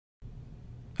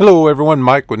Hello everyone,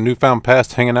 Mike with Newfound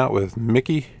Past hanging out with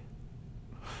Mickey.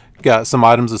 Got some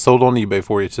items that sold on eBay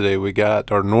for you today. We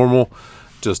got our normal,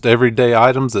 just everyday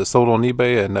items that sold on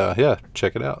eBay, and yeah,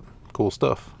 check it out. Cool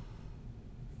stuff.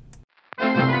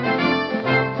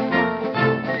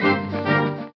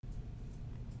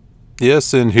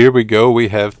 Yes, and here we go. We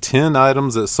have 10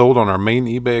 items that sold on our main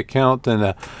eBay account.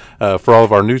 And for all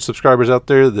of our new subscribers out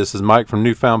there, this is Mike from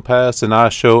Newfound Past, and I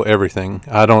show everything.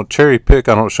 I don't cherry pick.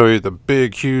 I don't show you the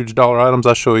big, huge dollar items.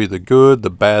 I show you the good, the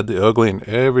bad, the ugly, and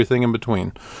everything in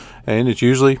between. And it's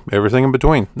usually everything in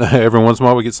between. Every once in a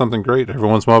while we get something great. Every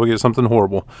once in a while we get something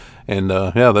horrible. And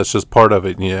yeah, that's just part of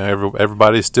it. Yeah,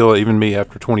 everybody still, even me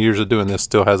after 20 years of doing this,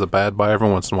 still has a bad buy every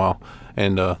once in a while.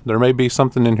 And there may be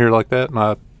something in here like that, and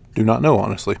I do not know,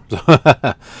 honestly.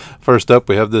 First up,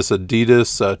 we have this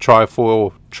Adidas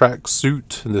trifoil track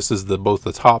suit. This is both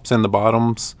the tops and the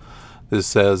bottoms.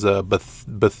 This has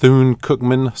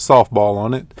Bethune-Cookman softball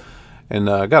on it. And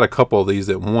I got a couple of these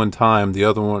at one time. The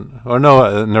other one, or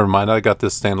no, never mind. I got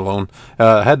this standalone.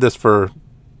 I had this for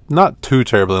not too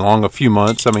terribly long, a few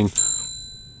months. I mean,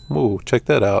 whoa, check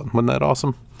that out. Wasn't that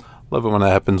awesome? Love it when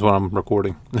that happens when I'm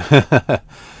recording.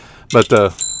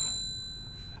 But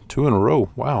 2 in a row,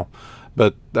 wow.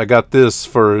 But I got this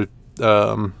for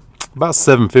about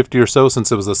 $7.50 or so,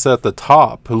 since it was a set. The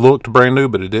top looked brand new,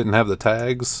 but it didn't have the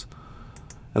tags.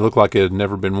 It looked like it had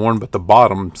never been worn, but the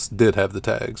bottoms did have the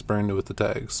tags, brand new with the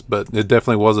tags. But it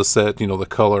definitely was a set. You know, the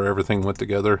color, everything went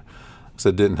together. So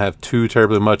it didn't have too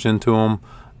terribly much into them.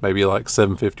 Maybe like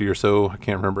 $7.50 or so. I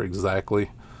can't remember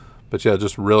exactly. But yeah,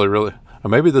 just really, really.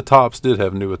 Maybe the tops did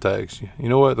have new with tags. You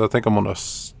know what? I think I'm gonna,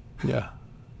 yeah.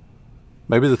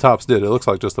 Maybe the tops did. It looks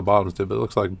like just the bottoms did, but it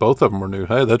looks like both of them were new.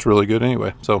 Hey, that's really good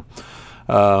anyway. So,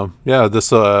 yeah, this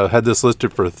had this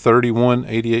listed for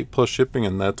 $31.88 plus shipping,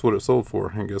 and that's what it sold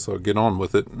for. I guess I'll get on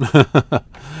with it.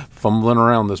 Fumbling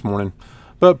around this morning,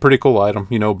 but pretty cool item.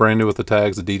 You know, brand new with the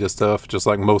tags, Adidas stuff. Just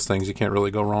like most things, you can't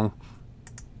really go wrong.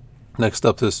 Next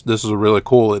up, this is a really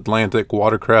cool Atlantic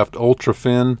Watercraft Ultra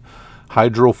Fin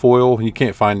hydrofoil. You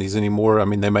can't find these anymore. I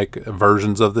mean, they make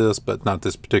versions of this, but not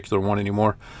this particular one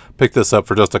anymore. Picked this up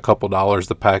for just a couple dollars.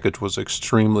 The package was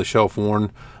extremely shelf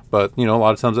worn, but you know, a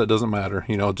lot of times that doesn't matter.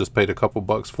 You know, just paid a couple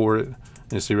bucks for it.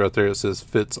 You see right there, it says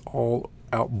fits all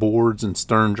outboards and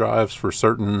stern drives for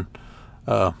certain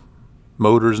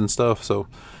motors and stuff. So,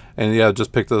 and yeah,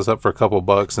 just picked this up for a couple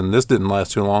bucks, and this didn't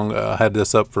last too long. I had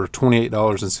this up for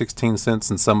 $28.16,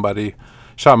 and somebody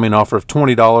shot me an offer of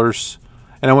 $20.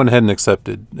 And I went ahead and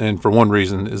accepted, and for one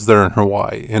reason, is they're in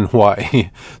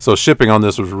Hawaii. So shipping on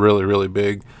this was really, really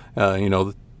big. You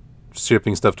know,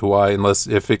 shipping stuff to Hawaii, unless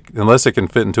it can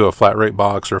fit into a flat rate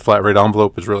box or a flat rate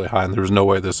envelope, is really high, and there was no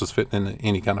way this was fitting in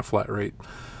any kind of flat rate.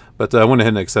 But I went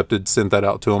ahead and accepted, sent that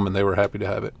out to them, and they were happy to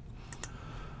have it.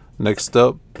 Next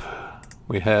up,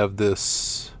 we have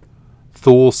this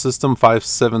Thule System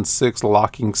 576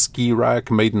 locking ski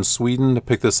rack made in Sweden. I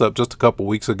picked this up just a couple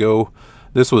weeks ago.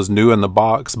 This was new in the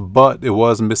box, but it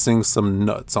was missing some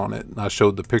nuts on it. I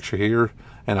showed the picture here,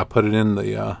 and I put it in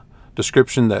the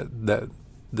description that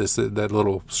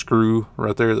little screw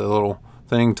right there, that little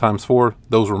thing ×4,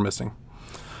 those were missing.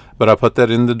 But I put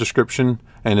that in the description,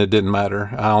 and it didn't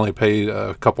matter. I only paid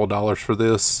a couple dollars for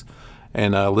this,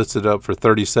 and I listed it up for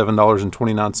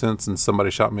 $37.29, and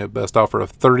somebody shot me a best offer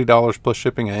of $30 plus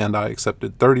shipping, and I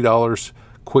accepted $30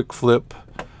 quick flip.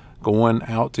 Going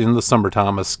out in the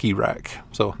summertime, a ski rack.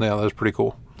 So yeah, that's pretty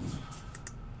cool.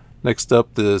 Next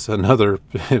up is another,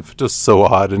 just so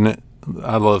odd, isn't it?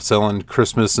 I love selling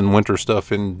Christmas and winter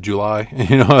stuff in July.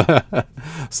 You know,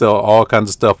 sell all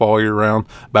kinds of stuff all year round.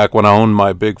 Back when I owned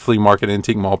my big flea market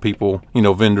antique mall, people, you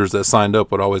know, vendors that signed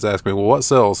up would always ask me, well, what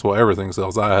sells? Well, everything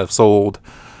sells. I have sold,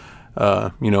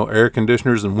 you know, air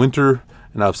conditioners in winter,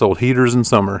 and I've sold heaters in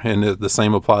summer, and the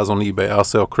same applies on eBay. I'll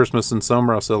sell Christmas and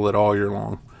summer. I'll sell it all year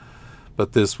long.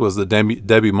 But this was the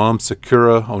Debbie Mom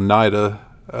Sakura Oneida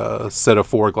set of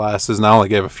 4 glasses, and I only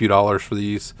gave a few dollars for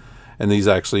these. And these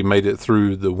actually made it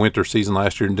through the winter season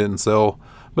last year and didn't sell,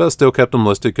 but I still kept them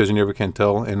listed because you never can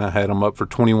tell. And I had them up for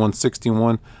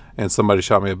 $21.61, and somebody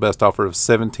shot me a best offer of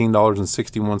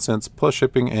 $17.61 plus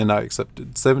shipping, and I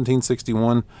accepted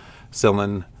 $17.61,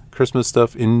 selling Christmas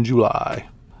stuff in July.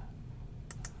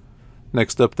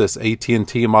 Next up, this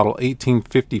AT&T model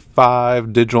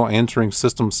 1855 digital answering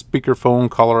system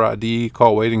speakerphone, caller ID,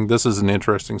 call waiting. This is an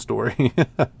interesting story.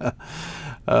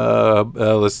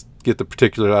 Let's get the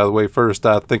particulars out of the way first.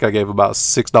 I think I gave about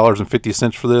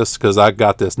 $6.50 for this because I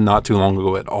got this not too long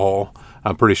ago at all.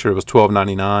 I'm pretty sure it was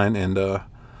 $12.99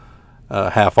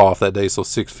 and half off that day, so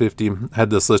 $6.50.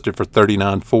 Had this listed for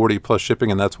 $39.40 plus shipping,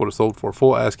 and that's what it sold for.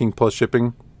 Full asking plus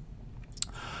shipping.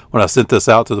 when I sent this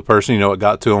out to the person, it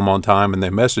got to them on time, and they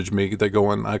messaged me. They're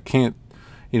going, I can't,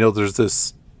 there's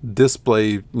this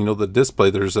display, the display,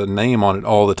 there's a name on it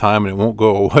all the time, and it won't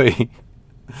go away.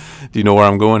 Do you know where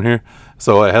I'm going here?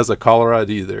 So it has a caller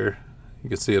ID there. You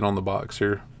can see it on the box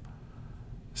here.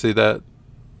 See that?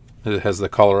 It has the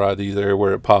caller ID there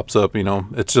where it pops up.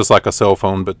 It's just like a cell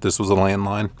phone, but this was a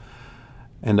landline.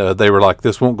 And they were like,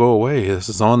 this won't go away. This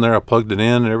is on there. I plugged it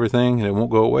in and everything, and it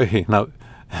won't go away.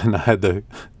 And I had to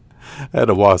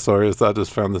watch. Sorry, I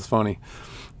just found this funny.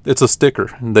 It's a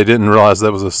sticker. They didn't realize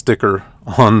that was a sticker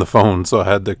on the phone, so I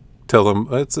had to tell them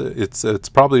it's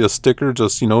probably a sticker.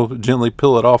 Just gently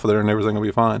peel it off of there, and everything will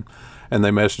be fine. And they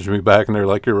messaged me back, and they're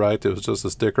like, "You're right. It was just a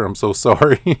sticker. I'm so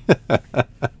sorry."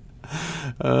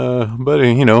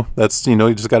 But that's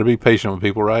you just got to be patient with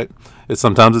people, right?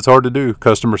 Sometimes it's hard to do.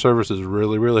 Customer service is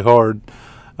really, really hard.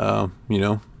 I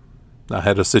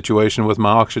had a situation with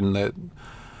my auction that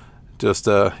just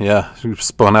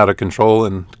spun out of control,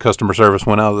 and customer service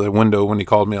went out of the window when he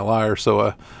called me a liar.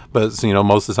 So but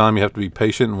most of the time you have to be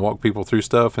patient and walk people through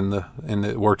stuff, and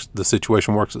it works. The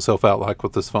situation works itself out, like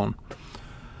with this phone.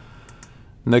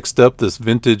 Next up, this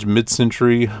vintage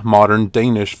mid-century modern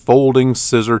Danish folding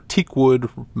scissor teakwood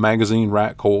magazine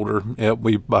rack holder. Yep,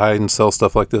 we buy and sell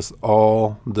stuff like this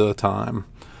all the time.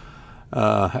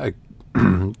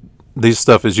 These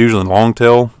stuff is usually long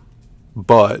tail,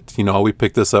 but we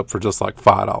picked this up for just like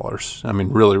 $5. I mean,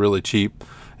 really, really cheap,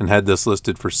 and had this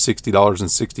listed for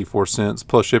 $60.64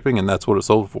 plus shipping, and that's what it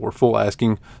sold for. Full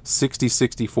asking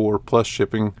 $60.64 plus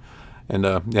shipping. And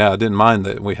I didn't mind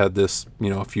that we had this,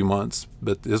 a few months,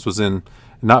 but this was in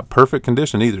not perfect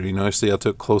condition either. You see, I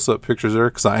took close-up pictures there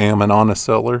because I am an honest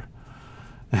seller.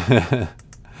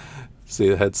 See,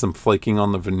 it had some flaking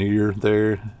on the veneer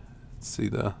there. See,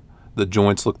 the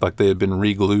joints looked like they had been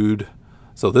re-glued.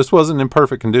 So this wasn't in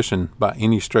perfect condition by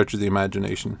any stretch of the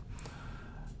imagination.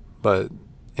 And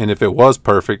if it was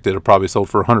perfect, it would probably sold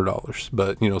for $100.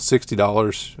 But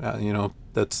 $60,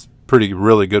 that's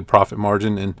really good profit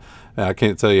margin. And I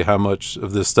can't tell you how much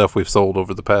of this stuff we've sold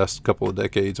over the past couple of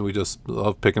decades. We just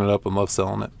love picking it up and love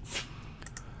selling it.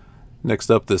 Next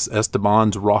up, this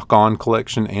Esteban's Rock On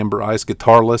Collection Amber Ice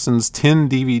Guitar Lessons 10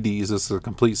 DVDs. This is a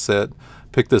complete set.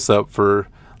 Picked this up for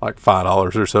like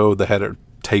 $5 or so. They had it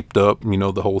taped up,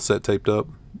 the whole set taped up.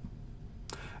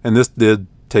 And this did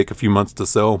take a few months to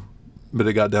sell, but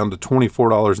it got down to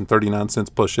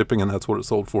 $24.39 plus shipping, and that's what it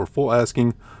sold for. Full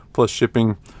asking plus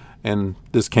shipping. And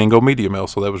this can go medium L,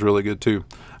 so that was really good too.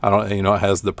 I don't, it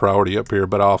has the priority up here,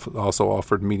 but I also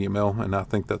offered medium L, and I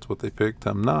think that's what they picked.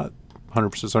 I'm not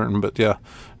 100% certain, but yeah,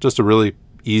 just a really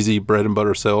easy bread and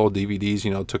butter sell.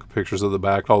 DVDs, took pictures of the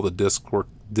back. All the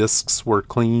discs were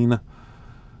clean.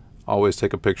 Always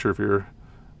take a picture if you're,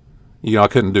 I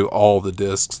couldn't do all the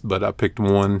discs, but I picked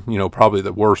one, probably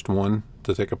the worst one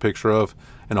to take a picture of,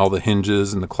 and all the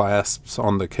hinges and the clasps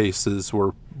on the cases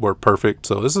were perfect.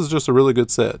 So this is just a really good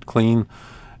set, clean,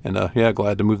 and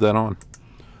glad to move that on.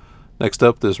 Next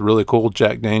up, this really cool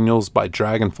Jack Daniels by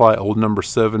Dragonfly Old No.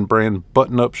 7 brand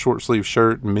button-up short sleeve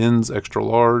shirt, men's extra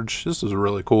large. This is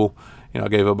really cool. I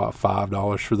gave about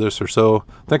 $5 for this or so.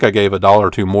 I think I gave $1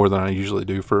 or $2 more than I usually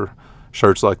do for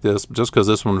shirts like this, just because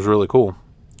this one was really cool.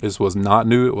 This was not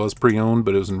new. It was pre-owned,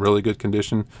 but it was in really good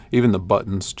condition. Even the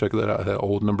buttons, check that out, that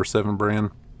Old No. 7 brand.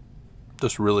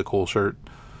 Just a really cool shirt.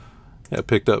 Yeah, I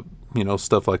picked up,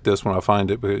 stuff like this when I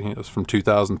find it, but it's from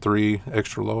 2003,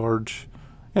 extra large.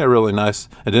 Yeah, really nice.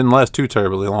 It didn't last too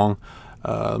terribly long.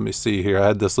 Let me see here. I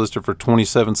had this listed for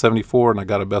 $27.74, and I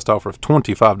got a best offer of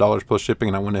 $25 plus shipping,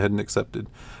 and I went ahead and accepted.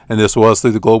 And this was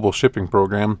through the global shipping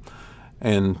program.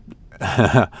 And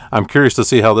I'm curious to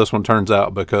see how this one turns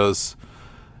out, because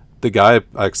the guy,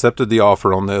 I accepted the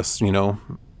offer on this,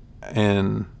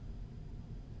 and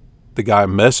the guy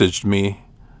messaged me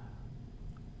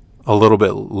a little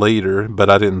bit later, but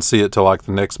I didn't see it till like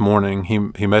the next morning. He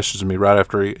messaged me right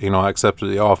after I accepted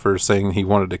the offer, saying he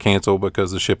wanted to cancel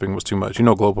because the shipping was too much.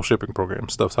 Global shipping program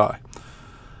stuff's high.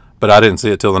 But I didn't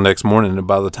see it till the next morning, and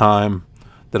by the time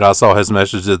that I saw his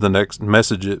message the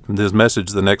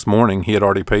next morning, he had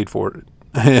already paid for it.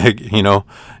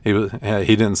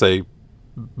 He didn't say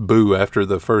boo after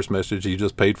the first message. He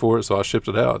just paid for it, so I shipped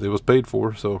it out. It was paid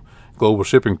for, so global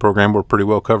shipping program, we're pretty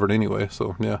well covered anyway.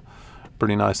 So yeah,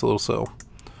 pretty nice little sell.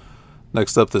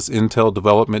 Next up, this Intel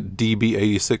Development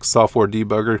DB86 software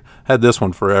debugger. Had this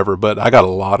one forever, but I got a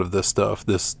lot of this stuff,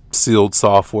 this sealed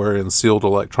software and sealed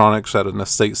electronics at an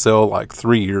estate sale like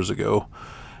 3 years ago.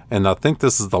 And I think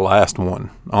this is the last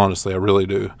one. Honestly, I really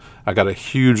do. I got a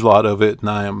huge lot of it, and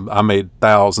I made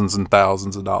thousands and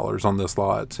thousands of dollars on this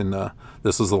lot. And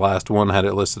this was the last one. Had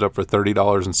it listed up for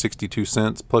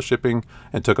 $30.62 plus shipping,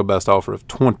 and took a best offer of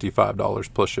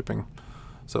 $25 plus shipping.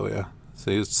 So yeah,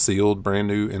 see, it's sealed, brand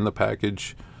new in the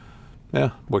package.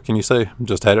 Yeah, what can you say?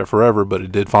 Just had it forever, but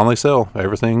it did finally sell.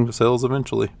 Everything sells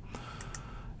eventually.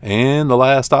 And the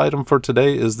last item for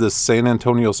today is this San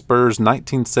Antonio Spurs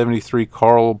 1973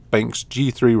 Carl Banks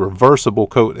G3 reversible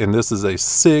coat, and this is a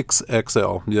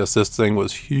 6XL. Yes, this thing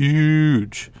was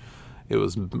huge. It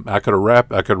was, I could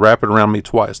wrap it around me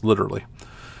twice, literally.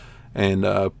 And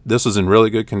this was in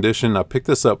really good condition. I picked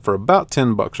this up for about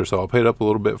 $10 or so. I paid up a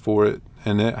little bit for it,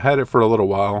 and it had it for a little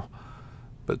while,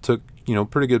 but took, you know,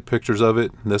 pretty good pictures of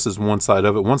it. And this is one side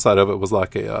of it. One side of it was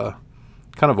like a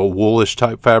kind of a woolish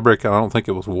type fabric. I don't think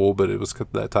it was wool, but it was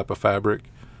that type of fabric.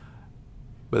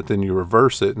 But then you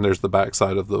reverse it, and there's the back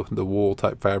side of the wool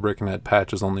type fabric, and had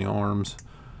patches on the arms.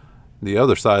 The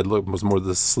other side was more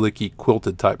the slicky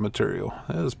quilted type material.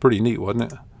 It was pretty neat,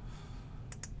 wasn't it?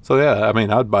 So yeah, I mean,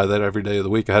 I'd buy that every day of the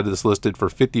week. I had this listed for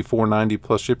 $54.90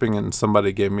 plus shipping, and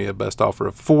somebody gave me a best offer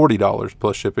of $40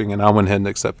 plus shipping, and I went ahead and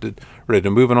accepted. Ready to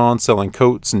moving on, selling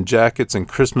coats and jackets and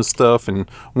Christmas stuff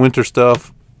and winter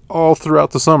stuff all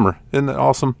throughout the summer. Isn't that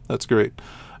awesome? That's great.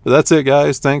 But that's it,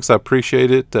 guys. Thanks. I appreciate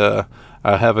it. I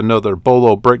have another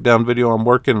Bolo breakdown video I'm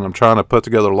working, and I'm trying to put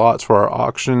together lots for our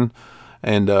auction.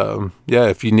 And yeah,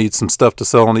 if you need some stuff to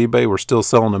sell on eBay, we're still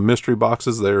selling the mystery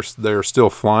boxes. They're still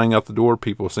flying out the door.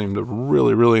 People seem to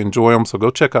really enjoy them. So go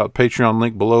check out Patreon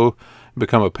link below.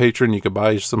 Become a patron. You can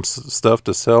buy some stuff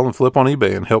to sell and flip on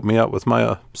eBay and help me out with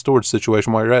my storage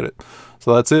situation while you're at it.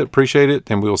 So that's it. Appreciate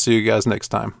it, and we will see you guys next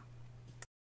time.